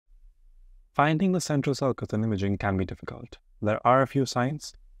Finding the central sulcus in imaging can be difficult. There are a few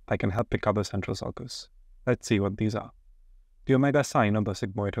signs that can help pick up the central sulcus. Let's see what these are. The omega sign or the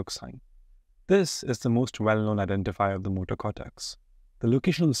sigmoid hook sign. This is the most well-known identifier of the motor cortex. The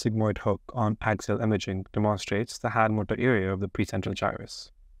location of the sigmoid hook on axial imaging demonstrates the hand motor area of the precentral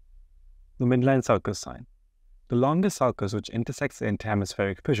gyrus. The midline sulcus sign. The longest sulcus which intersects the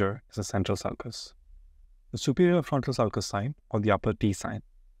interhemispheric fissure is the central sulcus. The superior frontal sulcus sign or the upper T sign.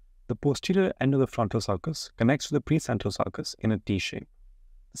 The posterior end of the frontal sulcus connects to the precentral sulcus in a T shape.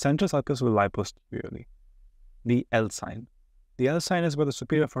 The central sulcus will lie posteriorly. The L sign. The L sign is where the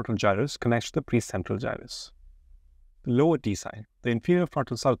superior frontal gyrus connects to the precentral gyrus. The lower T sign. The inferior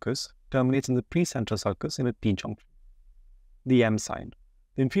frontal sulcus terminates in the precentral sulcus in a T junction. The M sign.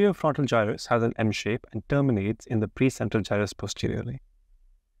 The inferior frontal gyrus has an M shape and terminates in the precentral gyrus posteriorly.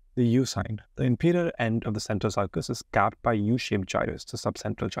 The U sign. The inferior end of the central sulcus is capped by U-shaped gyrus, the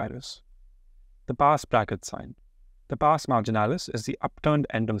subcentral gyrus. The pars bracket sign. The pars marginalis is the upturned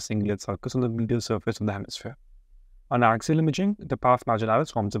end of the cingulate sulcus on the medial surface of the hemisphere. On axial imaging, the pars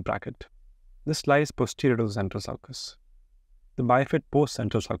marginalis forms a bracket. This lies posterior to the central sulcus. The bifid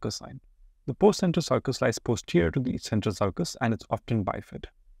post-central sulcus sign. The post-central sulcus lies posterior to the central sulcus and it's often bifid.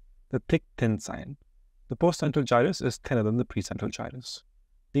 The thick-thin sign. The post-central gyrus is thinner than the precentral gyrus.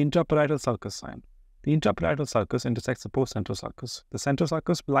 The intraparietal sulcus sign. The intraparietal sulcus intersects the post-central sulcus. The central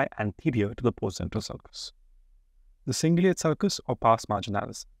sulcus will lie anterior to the post-central sulcus. The cingulate sulcus or pars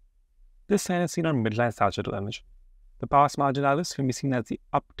marginalis. This sign is seen on midline sagittal imaging. The pars marginalis can be seen as the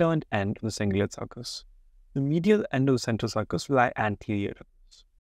upturned end of the cingulate sulcus. The medial end of the central sulcus will lie anterior.